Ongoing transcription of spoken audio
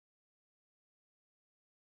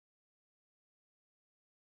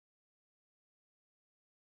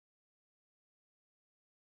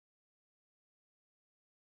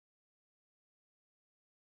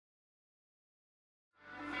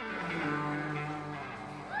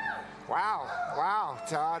Wow,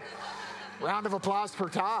 Todd. Round of applause for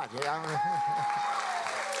Todd.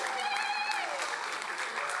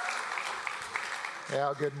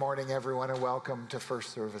 Yeah, good morning, everyone, and welcome to First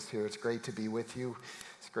Service here. It's great to be with you.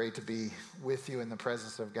 It's great to be with you in the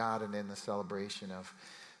presence of God and in the celebration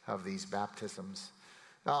of these baptisms.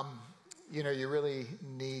 You really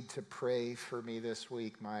need to pray for me this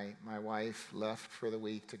week. My wife left for the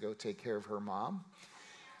week to go take care of her mom.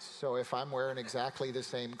 So if I'm wearing exactly the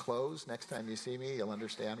same clothes, next time you see me, you'll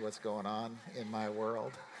understand what's going on in my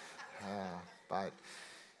world. But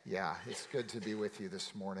yeah, it's good to be with you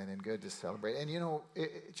this morning and good to celebrate. And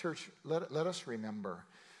church, let us remember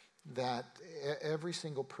that every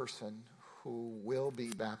single person who will be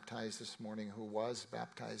baptized this morning, who was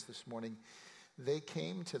baptized this morning, they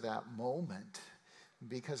came to that moment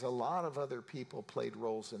because a lot of other people played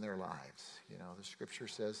roles in their lives. The scripture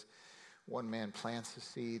says, one man plants a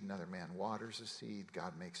seed, another man waters a seed,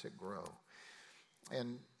 God makes it grow.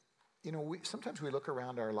 And, sometimes we look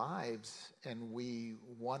around our lives and we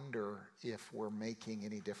wonder if we're making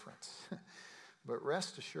any difference. But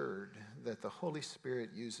rest assured that the Holy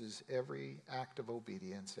Spirit uses every act of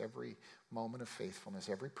obedience, every moment of faithfulness,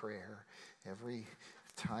 every prayer, every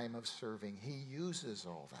time of serving. He uses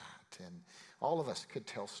all that. And all of us could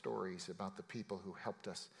tell stories about the people who helped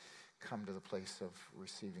us come to the place of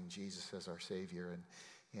receiving Jesus as our Savior,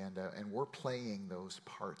 and we're playing those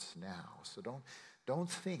parts now. So don't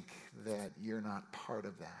think that you're not part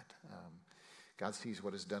of that. God sees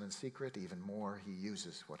what is done in secret. Even more, he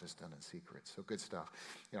uses what is done in secret. So good stuff.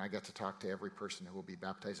 I got to talk to every person who will be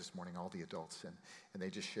baptized this morning, all the adults, and they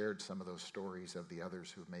just shared some of those stories of the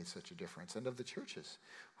others who've made such a difference and of the churches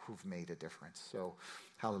who've made a difference. So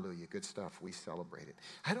hallelujah, good stuff. We celebrate it.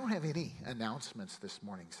 I don't have any announcements this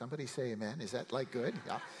morning. Somebody say amen. Is that good?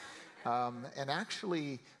 Yeah. And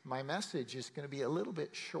actually, my message is going to be a little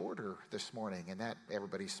bit shorter this morning, and that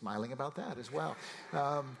everybody's smiling about that as well.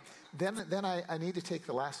 Then I need to take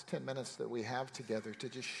the last 10 minutes that we have together to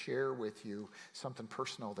just share with you something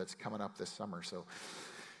personal that's coming up this summer. So,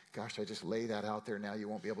 gosh, I just lay that out there now. You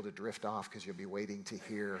won't be able to drift off because you'll be waiting to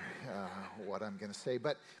hear what I'm going to say.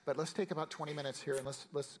 But let's take about 20 minutes here and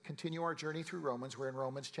let's continue our journey through Romans. We're in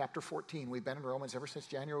Romans chapter 14. We've been in Romans ever since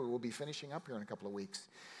January. We'll be finishing up here in a couple of weeks.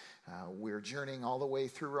 We're journeying all the way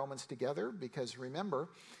through Romans together because remember,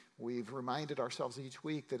 we've reminded ourselves each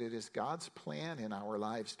week that it is God's plan in our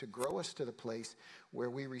lives to grow us to the place where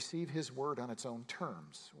we receive his word on its own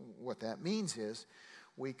terms. What that means is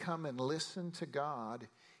we come and listen to God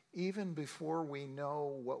even before we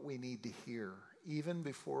know what we need to hear, even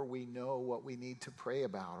before we know what we need to pray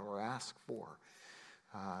about or ask for.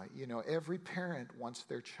 Every parent wants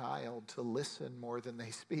their child to listen more than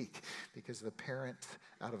they speak because the parent,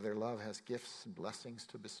 out of their love, has gifts and blessings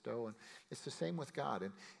to bestow. And it's the same with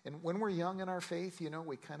God. And when we're young in our faith,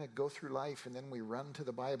 we kind of go through life and then we run to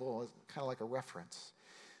the Bible as kind of like a reference.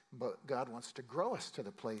 But God wants to grow us to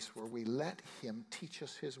the place where we let him teach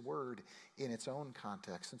us his word in its own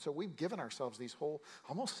context. And so we've given ourselves these whole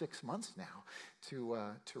almost 6 months now to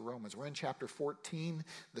Romans. We're in chapter 14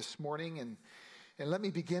 this morning, and let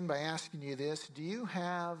me begin by asking you this. Do you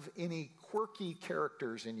have any quirky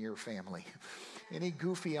characters in your family? Any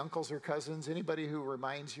goofy uncles or cousins? Anybody who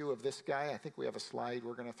reminds you of this guy? I think we have a slide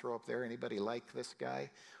we're going to throw up there. Anybody like this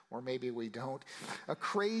guy? Or maybe we don't. A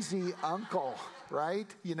crazy uncle,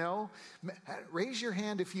 right? Raise your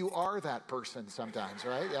hand if you are that person sometimes,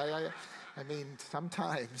 right? I mean,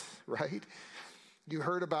 sometimes, right? You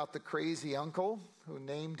heard about the crazy uncle who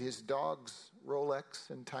named his dogs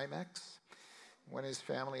Rolex and Timex. When his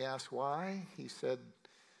family asked why, he said,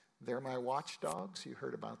 "They're my watchdogs." You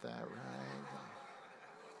heard about that, right?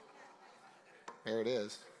 There it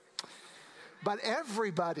is. But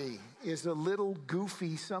everybody is a little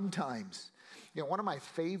goofy sometimes. One of my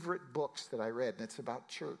favorite books that I read, and it's about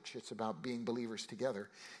church, it's about being believers together,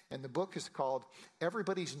 and the book is called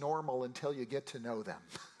Everybody's Normal Until You Get to Know Them.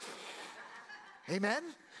 Amen?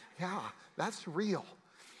 Yeah, that's real.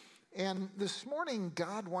 And this morning,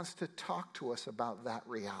 God wants to talk to us about that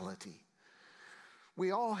reality.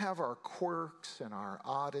 We all have our quirks and our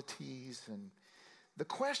oddities, and the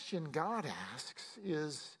question God asks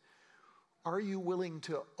is, are you willing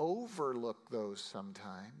to overlook those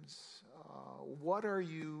sometimes? What are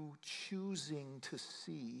you choosing to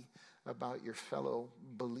see about your fellow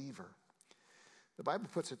believer? The Bible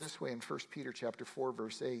puts it this way in 1 Peter chapter 4,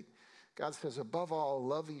 verse 8. God says, above all,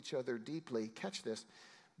 love each other deeply. Catch this.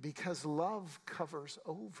 Because love covers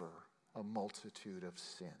over a multitude of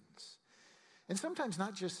sins. And sometimes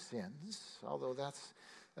not just sins, although that's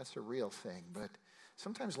a real thing, but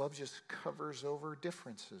sometimes love just covers over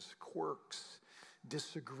differences, quirks,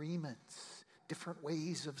 disagreements, different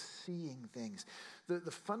ways of seeing things.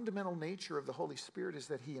 The fundamental nature of the Holy Spirit is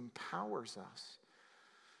that he empowers us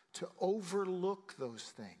to overlook those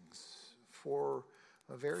things for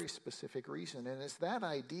a very specific reason. And it's that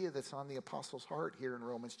idea that's on the apostle's heart here in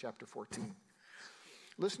Romans chapter 14.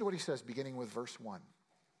 Listen to what he says, beginning with verse 1.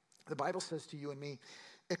 The Bible says to you and me,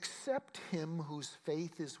 accept him whose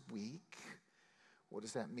faith is weak. What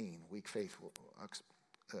does that mean? Weak faith. We'll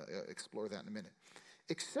explore that in a minute.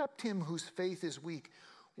 Accept him whose faith is weak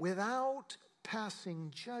without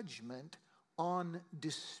passing judgment on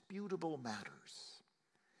disputable matters.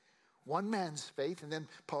 One man's faith, and then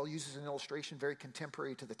Paul uses an illustration very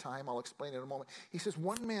contemporary to the time. I'll explain it in a moment. He says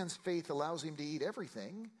one man's faith allows him to eat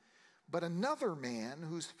everything, but another man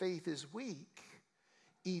whose faith is weak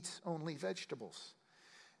eats only vegetables.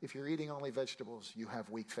 If you're eating only vegetables, you have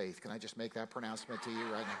weak faith. Can I just make that pronouncement to you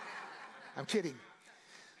right now? I'm kidding.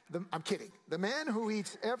 I'm kidding. The man who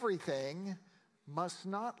eats everything must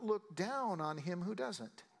not look down on him who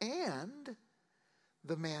doesn't. And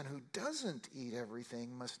the man who doesn't eat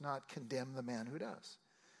everything must not condemn the man who does.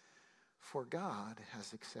 For God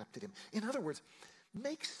has accepted him. In other words,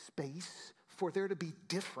 make space for there to be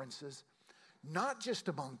differences, not just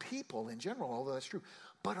among people in general, although that's true,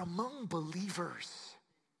 but among believers.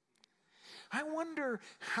 I wonder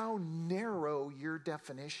how narrow your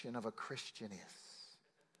definition of a Christian is.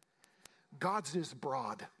 God's is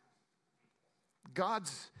broad.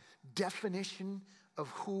 God's definition of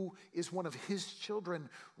who is one of his children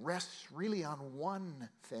rests really on one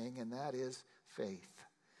thing, and that is faith.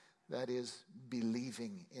 That is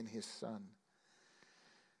believing in his Son.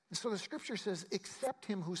 And so the scripture says, accept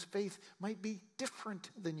him whose faith might be different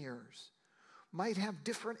than yours, might have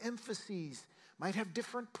different emphases, might have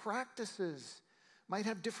different practices, might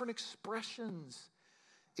have different expressions.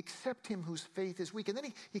 Accept him whose faith is weak. And then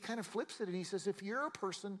he kind of flips it and he says, if you're a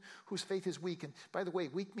person whose faith is weak, and by the way,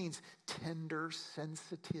 weak means tender,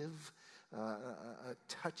 sensitive, a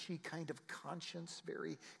touchy kind of conscience,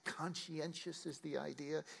 very conscientious is the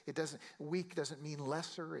idea. Weak doesn't mean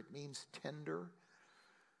lesser, it means tender.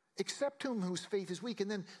 Accept him whose faith is weak. And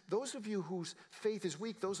then those of you whose faith is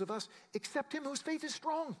weak, those of us, accept him whose faith is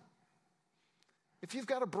strong. If you've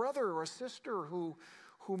got a brother or a sister who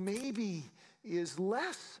maybe is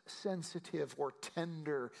less sensitive or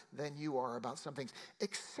tender than you are about some things,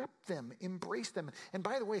 accept them, embrace them. And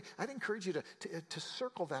by the way, I'd encourage you to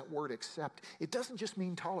circle that word accept. It doesn't just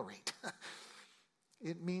mean tolerate.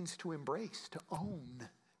 It means to embrace, to own,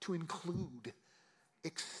 to include.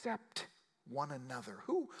 Accept one another.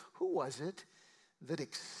 Who was it that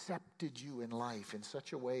accepted you in life in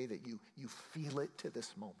such a way that you feel it to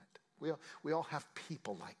this moment? We all have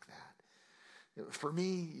people like that. For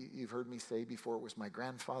me, you've heard me say before, it was my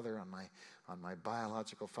grandfather on my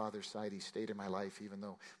biological father's side. He stayed in my life, even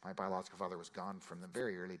though my biological father was gone from the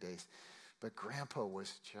very early days. But Grandpa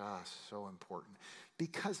was just so important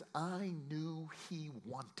because I knew he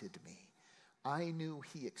wanted me. I knew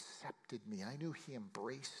he accepted me. I knew he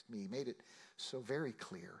embraced me. He made it so very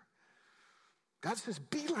clear. God says,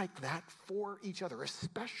 be like that for each other,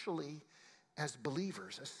 especially as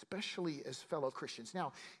believers, especially as fellow Christians.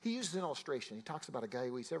 Now, he uses an illustration. He talks about a guy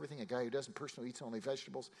who eats everything, a guy who doesn't, a person who eats only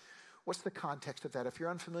vegetables. What's the context of that? If you're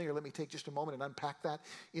unfamiliar, let me take just a moment and unpack that.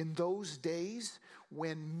 In those days,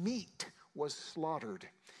 when meat was slaughtered,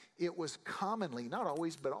 it was commonly, not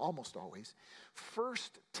always, but almost always,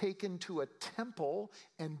 first taken to a temple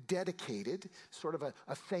and dedicated, sort of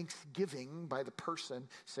a thanksgiving by the person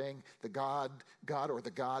saying, the God or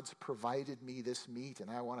the gods provided me this meat,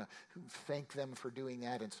 and I want to thank them for doing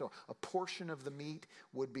that. And so a portion of the meat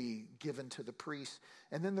would be given to the priest.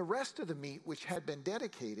 And then the rest of the meat, which had been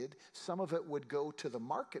dedicated, some of it would go to the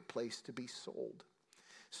marketplace to be sold.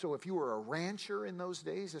 So if you were a rancher in those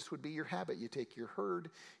days, this would be your habit. You take your herd,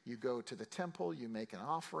 you go to the temple, you make an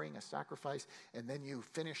offering, a sacrifice, and then you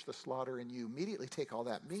finish the slaughter and you immediately take all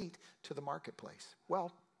that meat to the marketplace.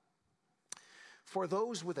 Well, for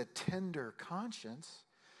those with a tender conscience,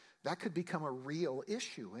 that could become a real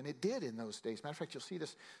issue, and it did in those days. Matter of fact, you'll see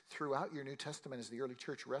this throughout your New Testament as the early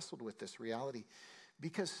church wrestled with this reality,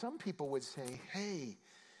 because some people would say, hey,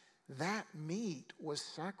 that meat was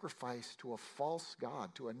sacrificed to a false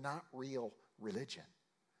god, to a not real religion.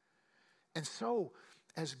 And so,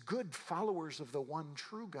 as good followers of the one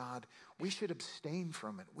true God, we should abstain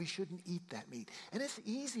from it. We shouldn't eat that meat. And it's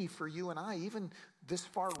easy for you and I, even this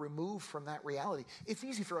far removed from that reality, it's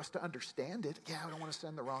easy for us to understand it. Yeah, we don't want to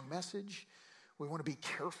send the wrong message. We want to be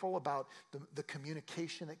careful about the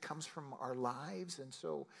communication that comes from our lives. And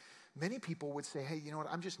so many people would say, hey, you know what,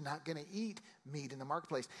 I'm just not going to eat meat in the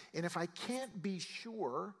marketplace. And if I can't be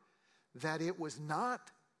sure that it was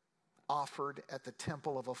not offered at the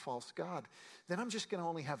temple of a false god, then I'm just going to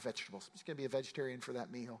only have vegetables. I'm just going to be a vegetarian for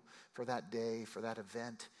that meal, for that day, for that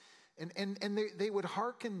event. And they would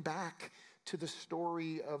hearken back to the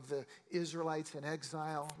story of the Israelites in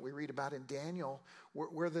exile we read about in Daniel,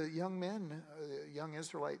 where the young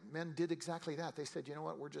Israelite men did exactly that. They said, you know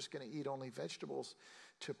what, we're just going to eat only vegetables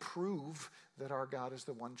to prove that our God is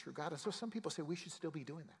the one true God. And so some people say we should still be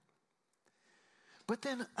doing that. But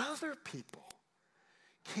then other people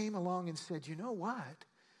came along and said, you know what?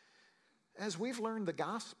 As we've learned the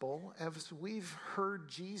gospel, as we've heard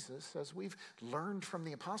Jesus, as we've learned from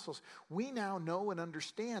the apostles, we now know and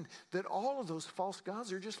understand that all of those false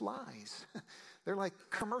gods are just lies. They're like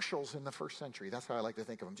commercials in the first century. That's how I like to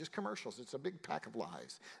think of them, just commercials. It's a big pack of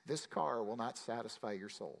lies. This car will not satisfy your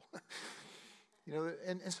soul.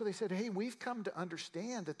 And so they said, hey, we've come to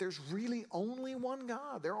understand that there's really only one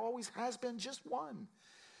God. There always has been just one.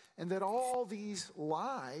 And that all these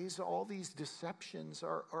lies, all these deceptions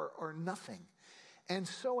are nothing. And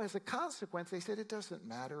so as a consequence, they said it doesn't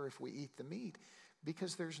matter if we eat the meat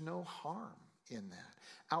because there's no harm in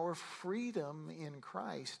that. Our freedom in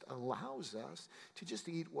Christ allows us to just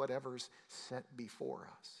eat whatever's set before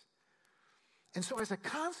us. And so as a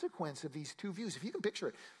consequence of these two views, if you can picture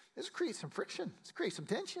it, this creates some friction. This creates some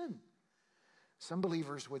tension. Some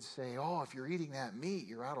believers would say, oh, if you're eating that meat,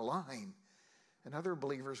 you're out of line. And other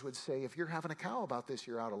believers would say, if you're having a cow about this,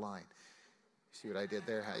 you're out of line. You see what I did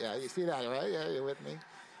there? Yeah, you see that, right? Yeah, you're with me?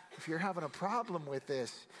 If you're having a problem with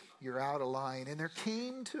this, you're out of line. And there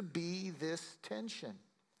came to be this tension.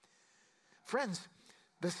 Friends,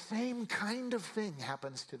 the same kind of thing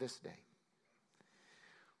happens to this day.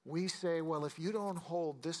 We say, well, if you don't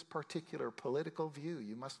hold this particular political view,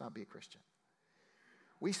 you must not be a Christian.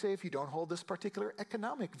 We say, if you don't hold this particular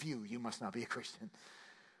economic view, you must not be a Christian.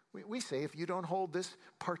 We say, if you don't hold this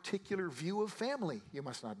particular view of family, you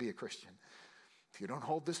must not be a Christian. If you don't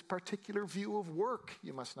hold this particular view of work,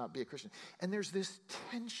 you must not be a Christian. And there's this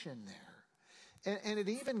tension there. And it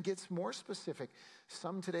even gets more specific.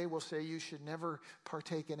 Some today will say you should never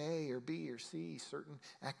partake in A or B or C, certain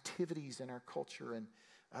activities in our culture. And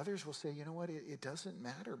others will say, you know what, it doesn't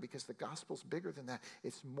matter because the gospel's bigger than that.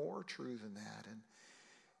 It's more true than that.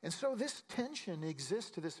 And so this tension exists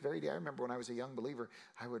to this very day. I remember when I was a young believer,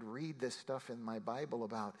 I would read this stuff in my Bible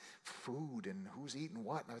about food and who's eating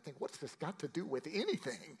what. And I would think, what's this got to do with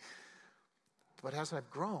anything? But as I've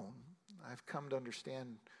grown, I've come to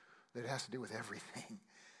understand that it has to do with everything.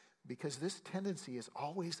 Because this tendency is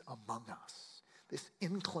always among us, this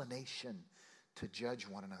inclination to judge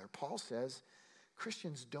one another. Paul says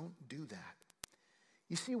Christians don't do that.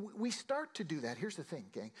 You see, we start to do that. Here's the thing,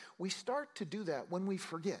 gang. We start to do that when we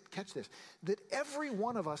forget, catch this, that every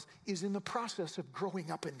one of us is in the process of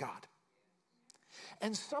growing up in God.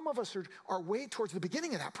 And some of us are way towards the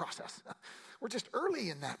beginning of that process. We're just early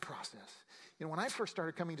in that process. You know, when I first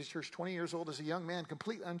started coming to church, 20 years old as a young man,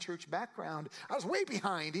 complete unchurched background, I was way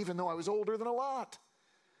behind, even though I was older than a lot.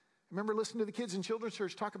 I remember listening to the kids in children's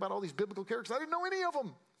church talk about all these biblical characters. I didn't know any of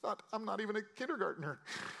them. Thought, I'm not even a kindergartner.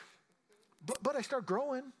 But I started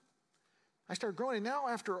growing. And now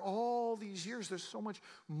after all these years, there's so much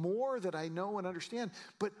more that I know and understand.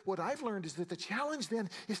 But what I've learned is that the challenge then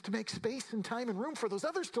is to make space and time and room for those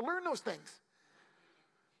others to learn those things.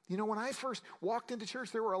 You know, when I first walked into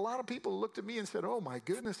church, there were a lot of people who looked at me and said, oh my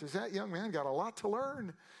goodness, is that young man got a lot to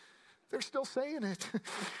learn? They're still saying it,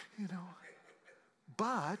 you know.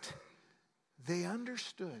 But they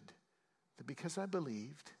understood that because I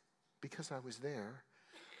believed, because I was there,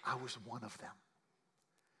 I was one of them.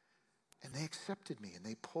 And they accepted me and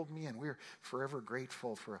they pulled me in. We're forever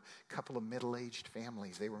grateful for a couple of middle-aged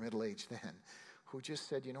families. They were middle-aged then, who just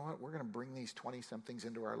said, you know what, we're going to bring these 20-somethings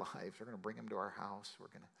into our lives. We're going to bring them to our house. We're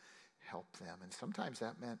going to help them. And sometimes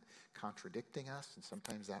that meant contradicting us, and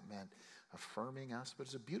sometimes that meant affirming us. But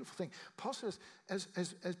it's a beautiful thing. Paul says, as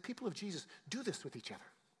people of Jesus, do this with each other.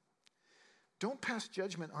 Don't pass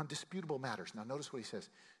judgment on disputable matters. Now notice what he says,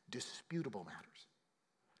 disputable matters.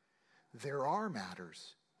 There are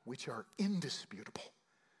matters which are indisputable.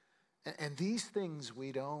 And these things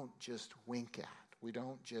we don't just wink at. We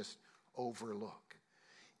don't just overlook.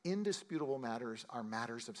 Indisputable matters are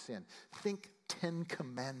matters of sin. Think 10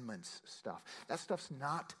 Commandments stuff. That stuff's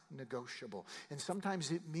not negotiable. And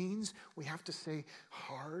sometimes it means we have to say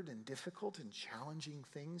hard and difficult and challenging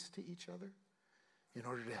things to each other in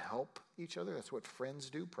order to help each other. That's what friends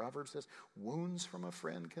do. Proverbs says, wounds from a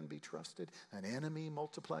friend can be trusted. An enemy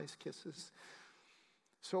multiplies kisses.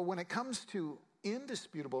 So when it comes to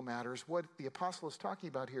indisputable matters, what the apostle is talking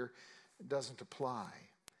about here doesn't apply.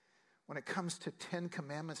 When it comes to 10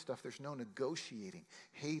 Commandment stuff, there's no negotiating.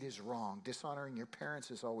 Hate is wrong. Dishonoring your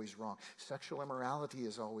parents is always wrong. Sexual immorality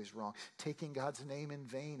is always wrong. Taking God's name in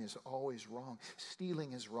vain is always wrong.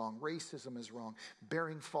 Stealing is wrong. Racism is wrong.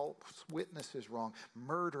 Bearing false witness is wrong.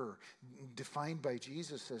 Murder, defined by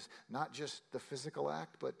Jesus as not just the physical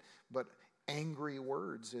act, but angry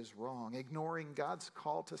words, is wrong. Ignoring God's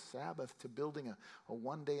call to Sabbath, to building a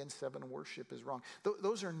 1 day in 7 worship, is wrong.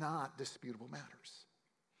 Those are not disputable matters.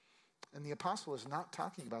 And the apostle is not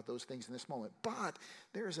talking about those things in this moment. But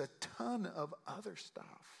there's a ton of other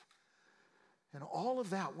stuff. And all of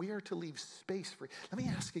that, we are to leave space for. Let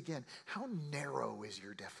me ask again, how narrow is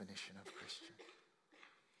your definition of Christian?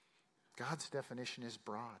 God's definition is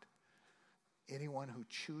broad. Anyone who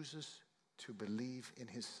chooses to believe in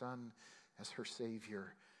his Son as her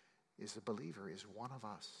Savior is a believer, is one of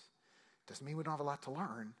us. Doesn't mean we don't have a lot to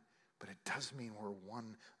learn, but it does mean we're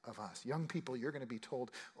one of us. Young people, you're going to be told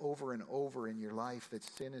over and over in your life that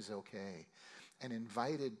sin is okay, and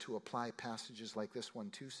invited to apply passages like this one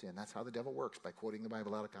to sin. That's how the devil works, by quoting the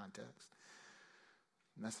Bible out of context.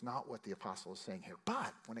 And that's not what the apostle is saying here.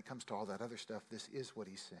 But when it comes to all that other stuff, this is what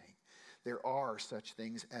he's saying. There are such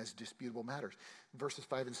things as disputable matters. In verses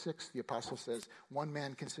 5 and 6, the apostle says, one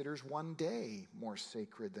man considers one day more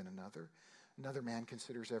sacred than another. Another man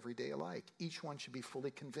considers every day alike. Each one should be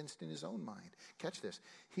fully convinced in his own mind. Catch this.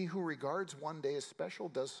 He who regards one day as special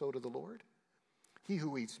does so to the Lord. He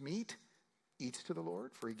who eats meat eats to the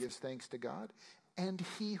Lord, for he gives thanks to God. And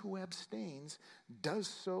he who abstains does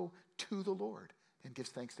so to the Lord and gives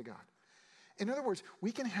thanks to God. In other words,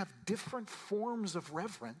 we can have different forms of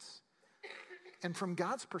reverence, and from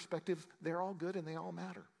God's perspective, they're all good and they all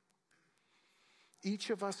matter. Each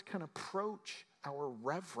of us can approach our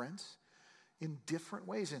reverence in different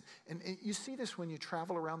ways. And you see this when you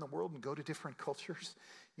travel around the world and go to different cultures.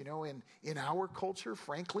 You know, in our culture,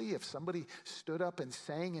 frankly, if somebody stood up and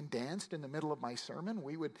sang and danced in the middle of my sermon,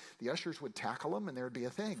 the ushers would tackle them and there would be a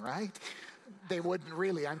thing, right? They wouldn't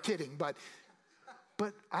really, I'm kidding. But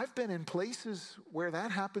I've been in places where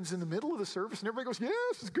that happens in the middle of the service and everybody goes,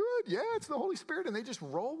 yes, it's good. Yeah, it's the Holy Spirit. And they just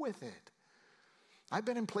roll with it. I've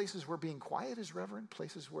been in places where being quiet is reverent,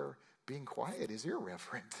 places where being quiet is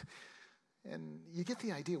irreverent. And you get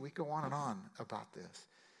the idea. We go on and on about this.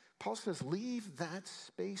 Paul says, leave that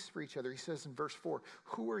space for each other. He says in verse 4,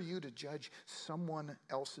 who are you to judge someone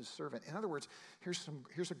else's servant? In other words,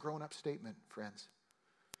 here's a grown-up statement, friends.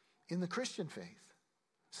 In the Christian faith,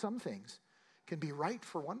 some things can be right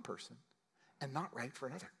for one person and not right for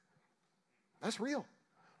another. That's real.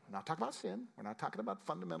 We're not talking about sin. We're not talking about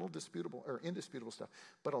fundamental, disputable, or indisputable stuff.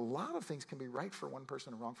 But a lot of things can be right for one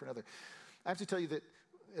person and wrong for another. I have to tell you that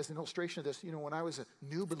as an illustration of this, you know, when I was a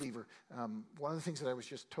new believer, one of the things that I was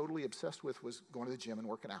just totally obsessed with was going to the gym and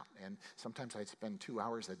working out. And sometimes I'd spend 2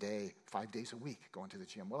 hours a day, 5 days a week going to the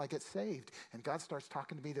gym. Well, I get saved, and God starts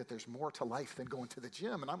talking to me that there's more to life than going to the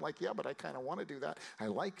gym. And I'm like, yeah, but I kind of want to do that. I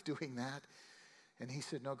like doing that. And he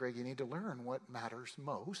said, no, Greg, you need to learn what matters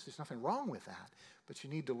most. There's nothing wrong with that, but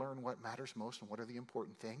you need to learn what matters most and what are the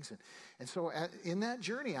important things. And so in that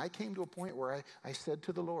journey, I came to a point where I said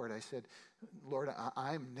to the Lord, I said, Lord,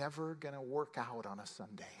 I'm never going to work out on a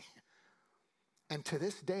Sunday. And to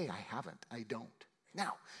this day, I don't.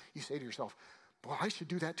 Now, you say to yourself, well, I should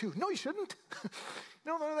do that too. No, you shouldn't.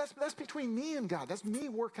 No, that's between me and God. That's me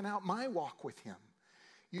working out my walk with him.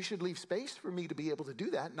 You should leave space for me to be able to do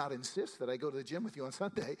that, not insist that I go to the gym with you on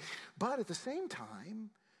Sunday. But at the same time,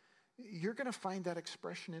 you're going to find that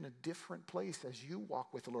expression in a different place as you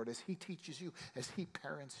walk with the Lord, as he teaches you, as he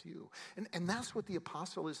parents you. And that's what the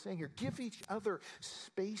apostle is saying here. Give each other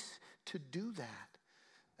space to do that.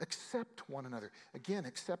 Accept one another. Again,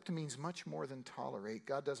 accept means much more than tolerate.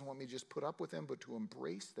 God doesn't want me to just put up with them, but to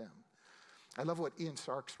embrace them. I love what Ian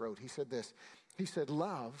Sarks wrote. He said this. He said,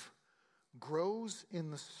 love grows in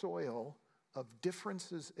the soil of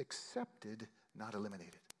differences accepted, not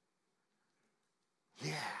eliminated.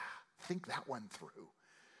 Yeah, think that one through.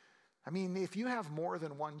 I mean, if you have more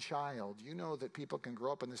than one child, you know that people can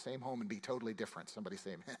grow up in the same home and be totally different. Somebody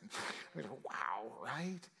say amen. I mean, wow,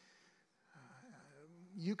 right?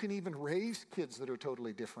 You can even raise kids that are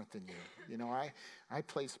totally different than you. You know, I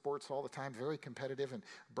played sports all the time, very competitive, and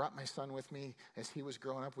brought my son with me as he was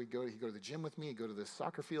growing up. He'd go to the gym with me, he'd go to the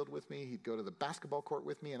soccer field with me, he'd go to the basketball court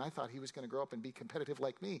with me, and I thought he was going to grow up and be competitive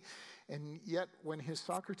like me. And yet, when his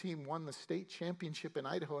soccer team won the state championship in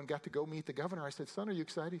Idaho and got to go meet the governor, I said, son, are you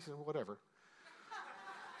excited? He said, well, whatever.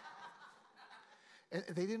 And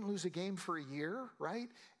they didn't lose a game for a year, right?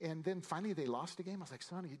 And then finally they lost a game. I was like,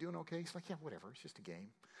 son, are you doing okay? He's like, yeah, whatever. It's just a game.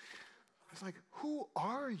 I was like, who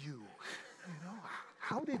are you? You know,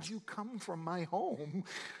 how did you come from my home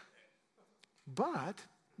But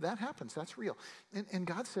that happens. That's real. And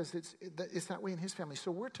God says it's that way in his family.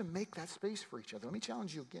 So we're to make that space for each other. Let me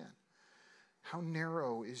challenge you again. How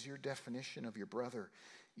narrow is your definition of your brother,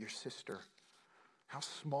 your sister? How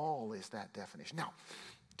small is that definition? Now,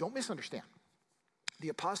 don't misunderstand. The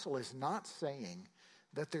apostle is not saying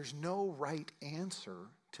that there's no right answer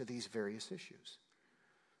to these various issues.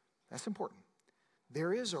 That's important.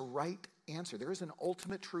 There is a right answer. There is an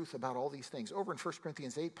ultimate truth about all these things. Over in 1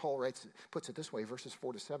 Corinthians 8, Paul puts it this way, verses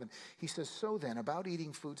 4 to 7. He says, so then, about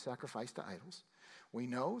eating food sacrificed to idols, we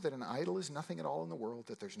know that an idol is nothing at all in the world,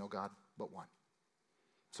 that there's no God but one.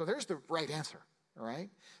 So there's the right answer, all right?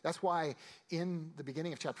 That's why in the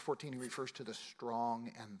beginning of chapter 14, he refers to the strong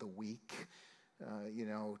and the weak.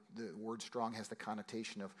 The word strong has the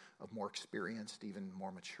connotation of more experienced, even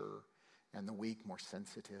more mature, and the weak, more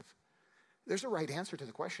sensitive. There's a right answer to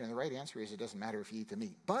the question, and the right answer is it doesn't matter if you eat the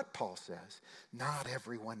meat. But, Paul says, not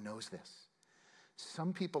everyone knows this.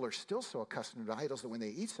 Some people are still so accustomed to idols that when they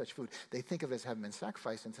eat such food, they think of it as having been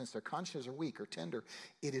sacrificed, and since their consciences are weak or tender,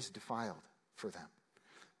 it is defiled for them.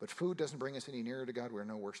 But food doesn't bring us any nearer to God. We're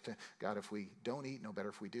no worse to God if we don't eat, no better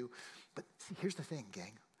if we do. But see, here's the thing,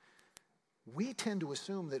 gang. We tend to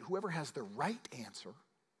assume that whoever has the right answer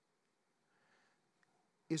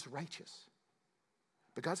is righteous.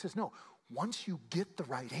 But God says, no, once you get the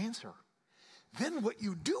right answer, then what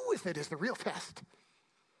you do with it is the real test.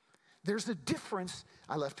 There's a difference,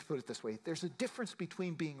 I love to put it this way, there's a difference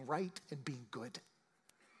between being right and being good.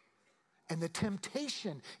 And the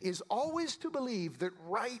temptation is always to believe that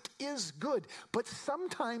right is good, but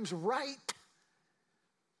sometimes right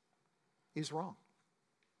is wrong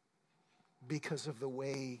because of the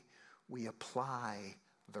way we apply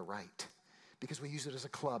the right. Because we use it as a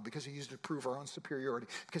club, because we use it to prove our own superiority,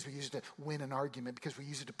 because we use it to win an argument, because we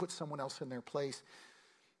use it to put someone else in their place,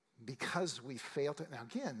 because we fail to. Now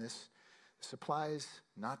again, this applies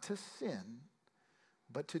not to sin,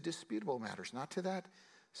 but to disputable matters, not to that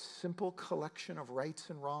simple collection of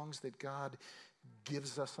rights and wrongs that God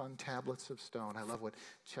gives us on tablets of stone. I love what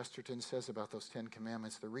Chesterton says about those 10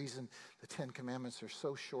 commandments. The reason the 10 commandments are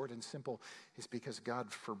so short and simple is because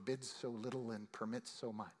God forbids so little and permits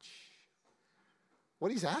so much.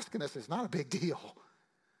 What he's asking us is not a big deal.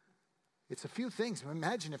 It's a few things.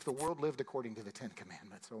 Imagine if the world lived according to the 10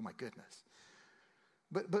 commandments. Oh my goodness.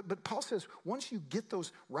 But Paul says, once you get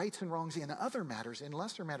those rights and wrongs in other matters, in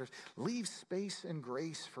lesser matters, leave space and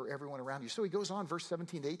grace for everyone around you. So he goes on, verse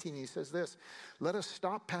 17 to 18, and he says this, let us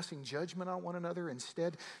stop passing judgment on one another.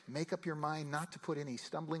 Instead, make up your mind not to put any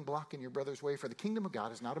stumbling block in your brother's way. For the kingdom of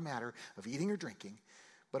God is not a matter of eating or drinking,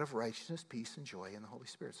 but of righteousness, peace, and joy in the Holy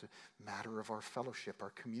Spirit. It's a matter of our fellowship,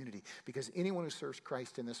 our community, because anyone who serves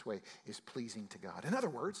Christ in this way is pleasing to God. In other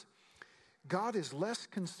words, God is less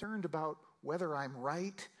concerned about whether I'm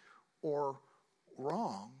right or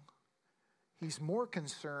wrong. He's more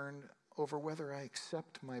concerned over whether I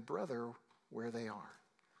accept my brother where they are,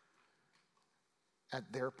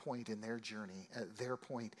 at their point in their journey, at their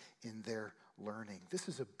point in their learning. This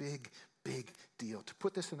is a big deal. To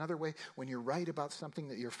put this another way, when you're right about something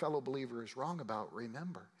that your fellow believer is wrong about,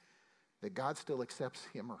 remember that God still accepts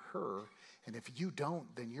him or her, and if you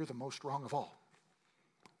don't, then you're the most wrong of all.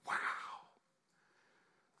 Wow.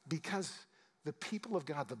 Because the people of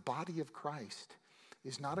God, the body of Christ,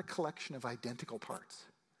 is not a collection of identical parts.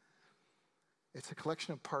 It's a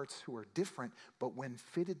collection of parts who are different, but when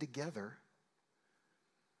fitted together,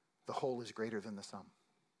 the whole is greater than the sum.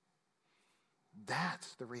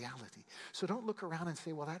 That's the reality. So don't look around and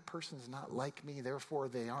say, well, that person's not like me, therefore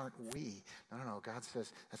they aren't we. No. God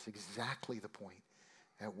says that's exactly the point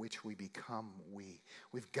at which we become we.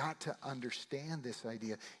 We've got to understand this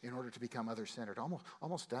idea in order to become other-centered.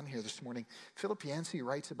 Almost done here this morning. Philip Yancey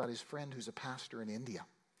writes about his friend who's a pastor in India.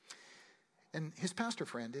 And his pastor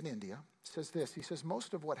friend in India says this. He says,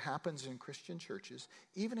 most of what happens in Christian churches,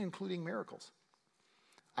 even including miracles,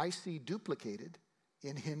 I see duplicated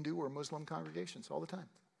in Hindu or Muslim congregations all the time.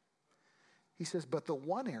 He says, but the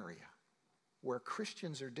one area where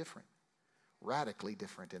Christians are different, radically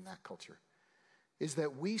different in that culture, is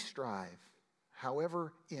that we strive,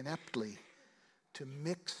 however ineptly, to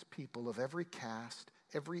mix people of every caste,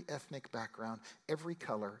 every ethnic background, every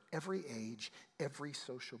color, every age, every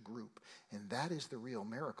social group. And that is the real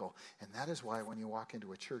miracle. And that is why when you walk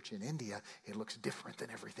into a church in India, it looks different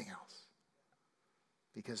than everything else.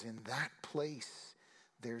 Because in that place,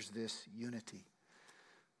 there's this unity.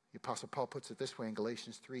 The Apostle Paul puts it this way in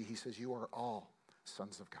Galatians 3. He says, you are all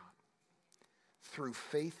sons of God through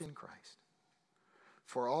faith in Christ.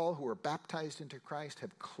 For all who are baptized into Christ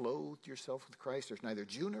have clothed yourself with Christ. There's neither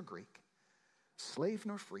Jew nor Greek, slave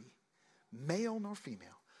nor free, male nor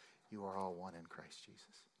female. you are all one in Christ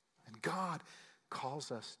Jesus. And God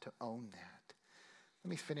calls us to own that. Let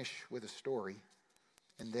me finish with a story,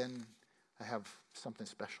 and then I have something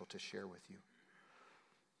special to share with you.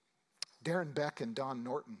 Darren Beck and Don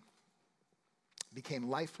Norton became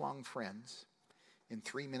lifelong friends in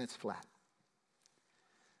 3 minutes flat.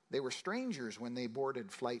 They were strangers when they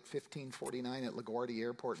boarded Flight 1549 at LaGuardia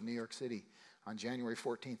Airport in New York City on January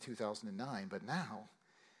 14, 2009. But now,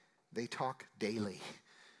 they talk daily.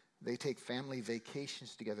 They take family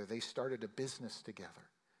vacations together. They started a business together.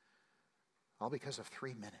 All because of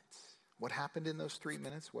 3 minutes. What happened in those 3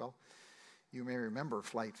 minutes? Well, you may remember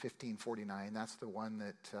Flight 1549. That's the one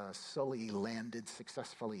that Sully landed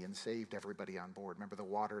successfully and saved everybody on board. Remember the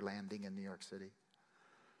water landing in New York City?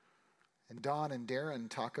 And Don and Darren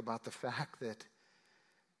talk about the fact that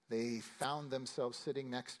they found themselves sitting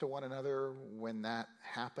next to one another when that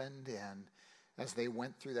happened. And as they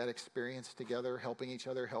went through that experience together, helping each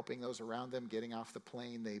other, helping those around them, getting off the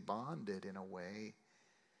plane, they bonded in a way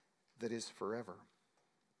that is forever.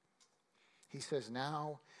 He says,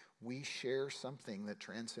 now we share something that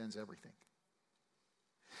transcends everything.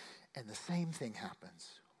 And the same thing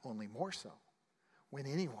happens, only more so, when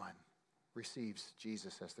anyone receives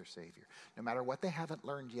Jesus as their Savior. No matter what they haven't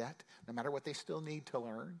learned yet, no matter what they still need to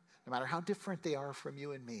learn, no matter how different they are from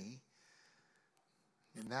you and me,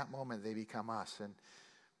 in that moment they become us. And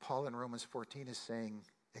Paul in Romans 14 is saying,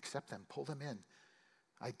 accept them, pull them in,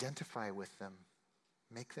 identify with them,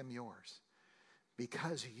 make them yours.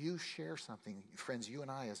 Because you share something, friends, you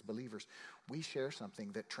and I as believers, we share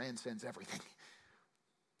something that transcends everything.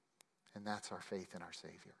 And that's our faith in our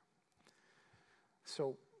Savior.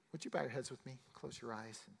 So, would you bow your heads with me? Close your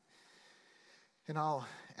eyes. And I'll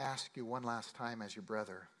ask you one last time as your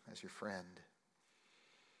brother, as your friend.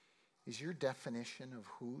 Is your definition of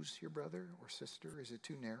who's your brother or sister, is it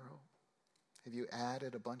too narrow? Have you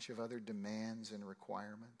added a bunch of other demands and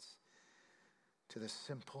requirements to the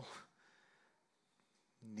simple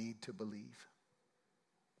need to believe?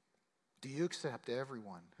 Do you accept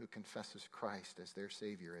everyone who confesses Christ as their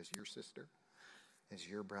Savior, as your sister, as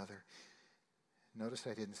your brother? Notice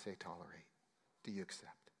I didn't say tolerate. Do you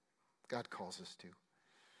accept? God calls us to.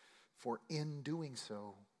 For in doing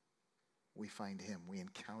so, we find him, we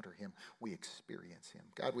encounter him, we experience him.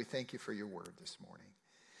 God, we thank you for your word this morning.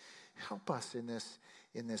 Help us in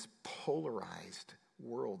this polarized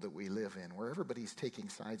world that we live in, where everybody's taking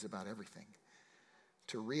sides about everything,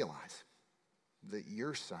 to realize that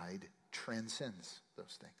your side transcends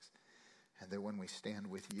those things. And that when we stand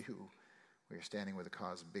with you, we are standing with a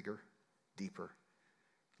cause bigger, deeper,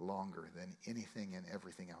 longer than anything and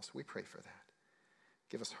everything else. We pray for that.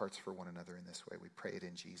 Give us hearts for one another in this way. We pray it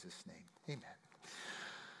in Jesus' name. Amen.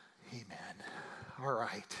 Amen. All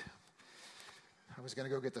right. I was going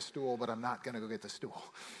to go get the stool, but I'm not going to go get the stool.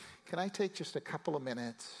 Can I take just a couple of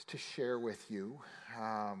minutes to share with you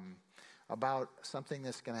about something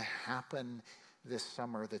that's going to happen this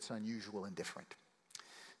summer that's unusual and different?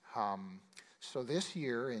 So this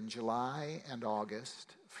year in July and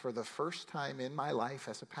August, for the first time in my life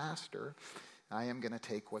as a pastor, I am going to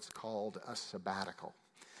take what's called a sabbatical.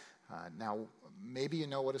 Now, maybe you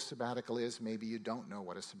know what a sabbatical is. Maybe you don't know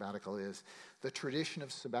what a sabbatical is. The tradition of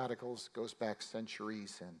sabbaticals goes back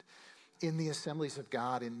centuries. And in the Assemblies of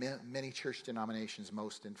God, in many church denominations,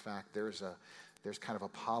 most in fact, there's kind of a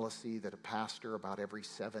policy that a pastor about every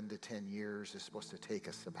 7 to 10 years is supposed to take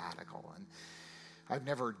a sabbatical. And I've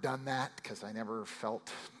never done that because I never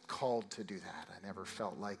felt called to do that. I never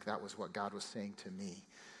felt like that was what God was saying to me.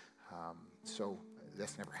 So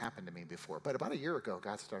that's never happened to me before. But about a year ago,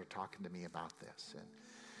 God started talking to me about this.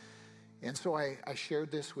 And so I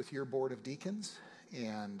shared this with your board of deacons,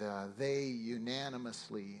 and they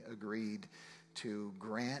unanimously agreed to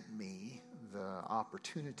grant me the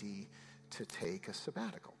opportunity to take a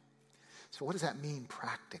sabbatical. So what does that mean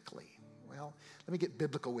practically? Well, let me get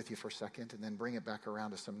biblical with you for a second and then bring it back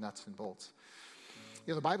around to some nuts and bolts.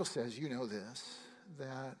 You know, the Bible says, you know this,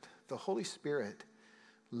 that the Holy Spirit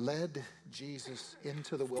led Jesus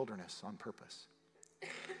into the wilderness on purpose.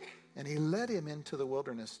 And he led him into the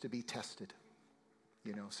wilderness to be tested.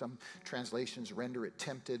 You know, some translations render it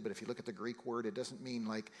tempted, but if you look at the Greek word, it doesn't mean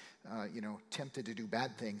like, tempted to do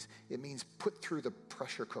bad things. It means put through the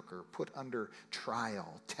pressure cooker, put under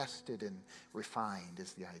trial, tested and refined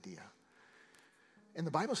is the idea. And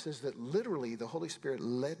the Bible says that literally the Holy Spirit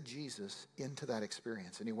led Jesus into that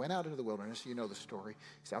experience. And he went out into the wilderness. You know the story.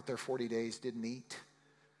 He's out there 40 days, didn't eat,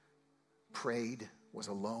 prayed, was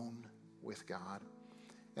alone with God.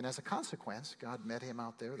 And as a consequence, God met him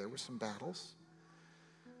out there. There were some battles.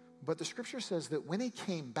 But the scripture says that when he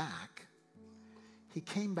came back,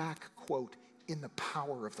 quote, in the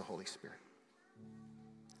power of the Holy Spirit.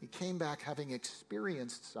 He came back having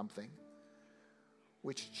experienced something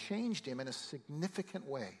which changed him in a significant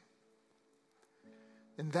way.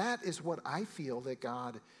 And that is what I feel that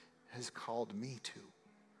God has called me to.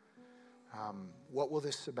 What will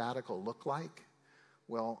this sabbatical look like?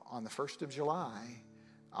 Well, on the 1st of July,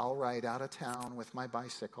 I'll ride out of town with my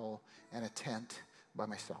bicycle and a tent by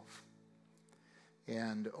myself.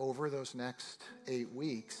 And over those next 8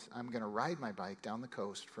 weeks, I'm going to ride my bike down the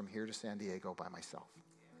coast from here to San Diego by myself.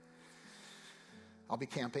 I'll be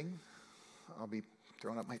camping. I'll be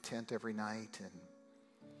throwing up my tent every night. And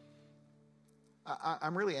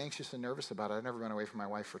I'm really anxious and nervous about it. I've never been away from my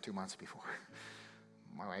wife for 2 months before.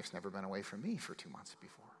 My wife's never been away from me for 2 months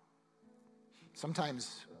before.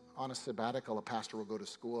 Sometimes on a sabbatical, a pastor will go to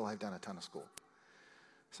school. I've done a ton of school.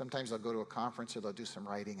 Sometimes they'll go to a conference or they'll do some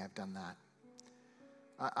writing. I've done that.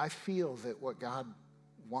 I feel that what God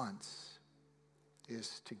wants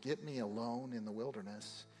is to get me alone in the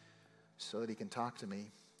wilderness so that he can talk to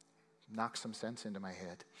me, knock some sense into my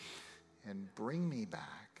head, and bring me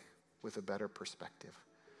back with a better perspective.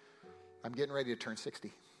 I'm getting ready to turn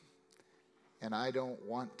 60, and I don't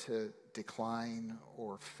want to decline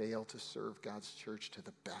or fail to serve God's church to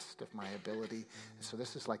the best of my ability. And so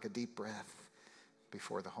this is like a deep breath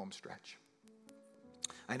before the home stretch.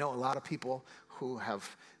 I know a lot of people who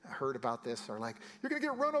have heard about this are like, you're going to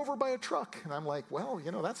get run over by a truck. And I'm like, well,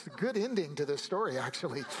 that's a good ending to this story,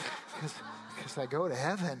 actually, because I go to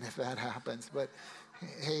heaven if that happens. But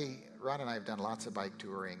hey, Ron and I have done lots of bike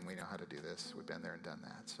touring. We know how to do this. We've been there and done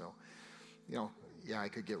that. So, I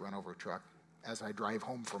could get run over a truck as I drive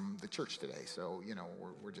home from the church today. So,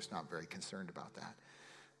 we're just not very concerned about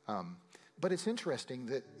that. But it's interesting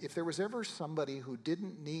that if there was ever somebody who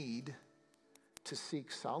didn't need to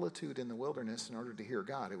seek solitude in the wilderness in order to hear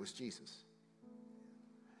God, it was Jesus.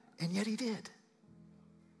 And yet he did.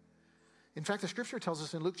 In fact, the scripture tells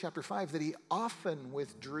us in Luke chapter 5 that he often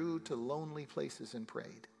withdrew to lonely places and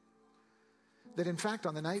prayed. That in fact,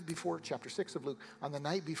 on the night before, chapter 6 of Luke, on the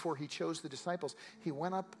night before he chose the disciples, he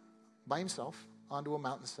went up by himself onto a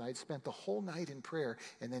mountainside, spent the whole night in prayer,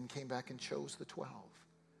 and then came back and chose the 12.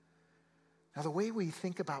 Now, the way we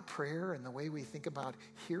think about prayer and the way we think about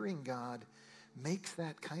hearing God makes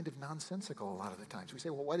that kind of nonsensical a lot of the times. We say,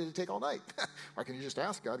 well, why did it take all night? Why can't you just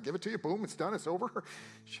ask God, give it to you, boom, it's done, it's over?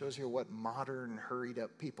 Shows you what modern, hurried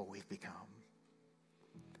up people we've become.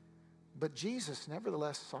 But Jesus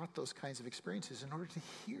nevertheless sought those kinds of experiences in order to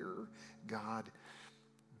hear God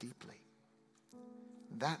deeply.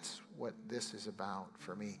 That's what this is about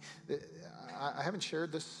for me. I haven't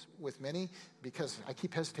shared this with many because I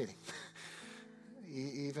keep hesitating.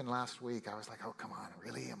 Even last week, I was like, oh, come on,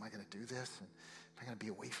 really? Am I going to do this? And am I going to be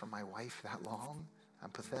away from my wife that long?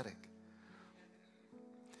 I'm pathetic.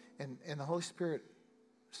 And the Holy Spirit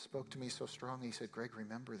spoke to me so strongly. He said, Greg,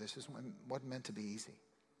 remember, this wasn't meant to be easy.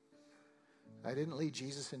 I didn't lead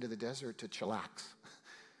Jesus into the desert to chillax.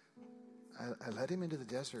 I led him into the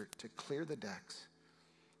desert to clear the decks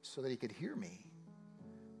so that he could hear me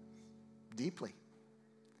deeply.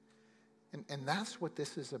 And that's what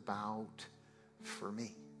this is about for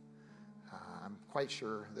me. I'm quite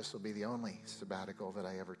sure this will be the only sabbatical that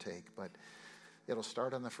I ever take, but it'll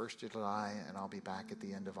start on the 1st of July, and I'll be back at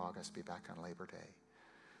the end of August, be back on Labor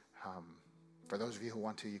Day. For those of you who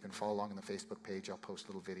want to, you can follow along on the Facebook page. I'll post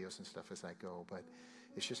little videos and stuff as I go, but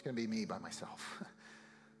it's just going to be me by myself.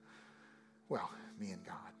 Well, me and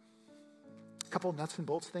God. A couple of nuts and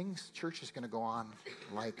bolts things. Church is going to go on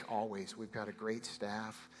like always. We've got a great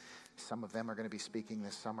staff. Some of them are going to be speaking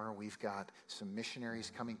this summer. We've got some missionaries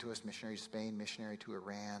coming to us, missionary to Spain, missionary to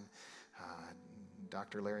Iran.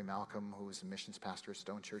 Dr. Larry Malcolm, who was a missions pastor at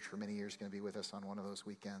Stone Church for many years, is going to be with us on one of those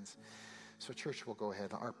weekends. So church will go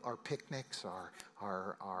ahead. Our picnics, our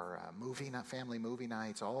family movie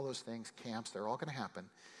nights, all those things, camps, they're all going to happen.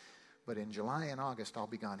 But in July and August, I'll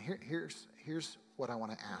be gone. Here's what I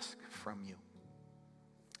want to ask from you.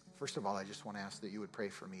 First of all, I just want to ask that you would pray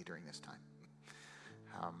for me during this time.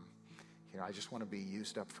 I just want to be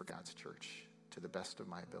used up for God's church to the best of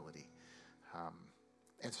my ability.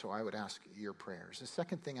 And so I would ask your prayers. The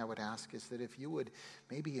second thing I would ask is that if you would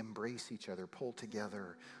maybe embrace each other, pull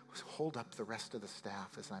together, hold up the rest of the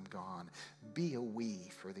staff as I'm gone. Be a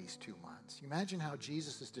we for these 2 months. Imagine how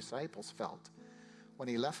Jesus' disciples felt when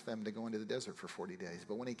he left them to go into the desert for 40 days.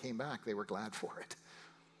 But when he came back, they were glad for it.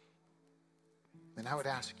 And I would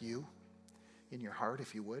ask you, in your heart,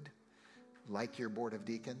 if you would, like your board of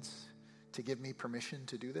deacons, to give me permission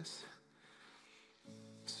to do this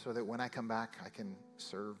so that when I come back, I can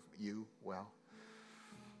serve you well.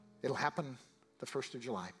 It'll happen the 1st of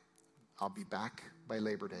July. I'll be back by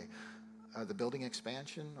Labor Day. The building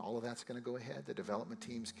expansion, all of that's going to go ahead. The development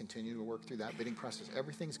teams continue to work through that bidding process.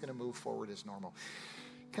 Everything's going to move forward as normal.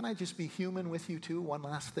 Can I just be human with you too? One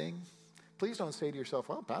last thing. Please don't say to yourself,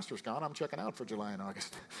 well, Pastor's gone. I'm checking out for July and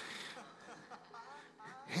August.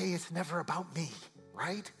 Hey, it's never about me,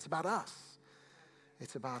 right? It's about us.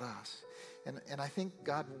 It's about us. And I think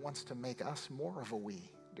God wants to make us more of a we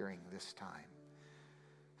during this time.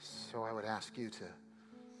 So I would ask you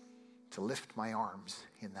to lift my arms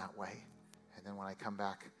in that way. And then when I come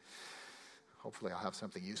back, hopefully I'll have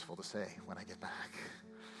something useful to say when I get back.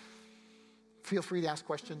 Feel free to ask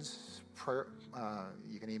questions.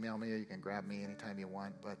 You can email me or you can grab me anytime you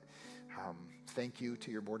want. But thank you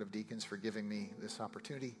to your Board of Deacons for giving me this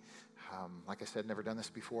opportunity. Like I said, never done this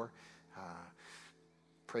before.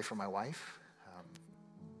 Pray for my wife.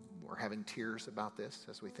 We're having tears about this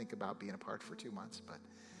as we think about being apart for 2 months.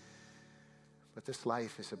 But this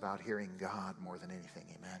life is about hearing God more than anything.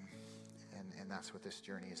 Amen. And that's what this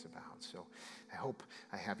journey is about. So I hope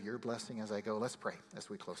I have your blessing as I go. Let's pray as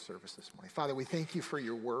we close service this morning. Father, we thank you for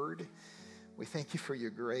your word. We thank you for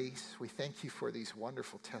your grace. We thank you for these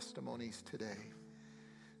wonderful testimonies today,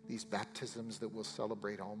 these baptisms that we'll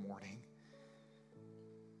celebrate all morning.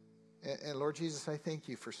 And Lord Jesus, I thank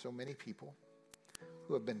you for so many people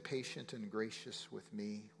who have been patient and gracious with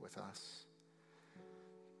me, with us,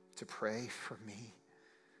 to pray for me,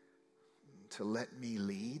 to let me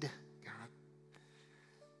lead, God,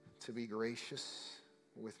 to be gracious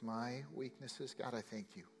with my weaknesses. God, I thank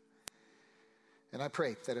you. And I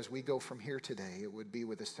pray that as we go from here today, it would be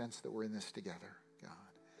with a sense that we're in this together, God,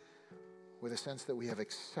 with a sense that we have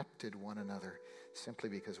accepted one another simply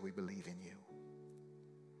because we believe in you.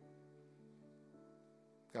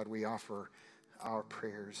 God, we offer our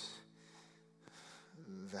prayers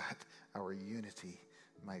that our unity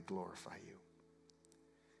might glorify you.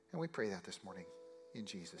 And we pray that this morning in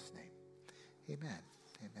Jesus' name. Amen.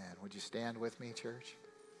 Amen. Would you stand with me, church?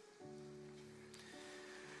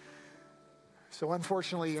 So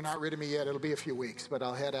unfortunately, you're not rid of me yet. It'll be a few weeks, but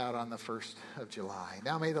I'll head out on the 1st of July.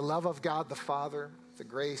 Now may the love of God the Father, the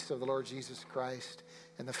grace of the Lord Jesus Christ,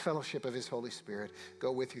 and the fellowship of his Holy Spirit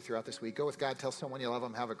go with you throughout this week. Go with God. Tell someone you love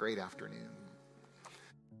them. Have a great afternoon.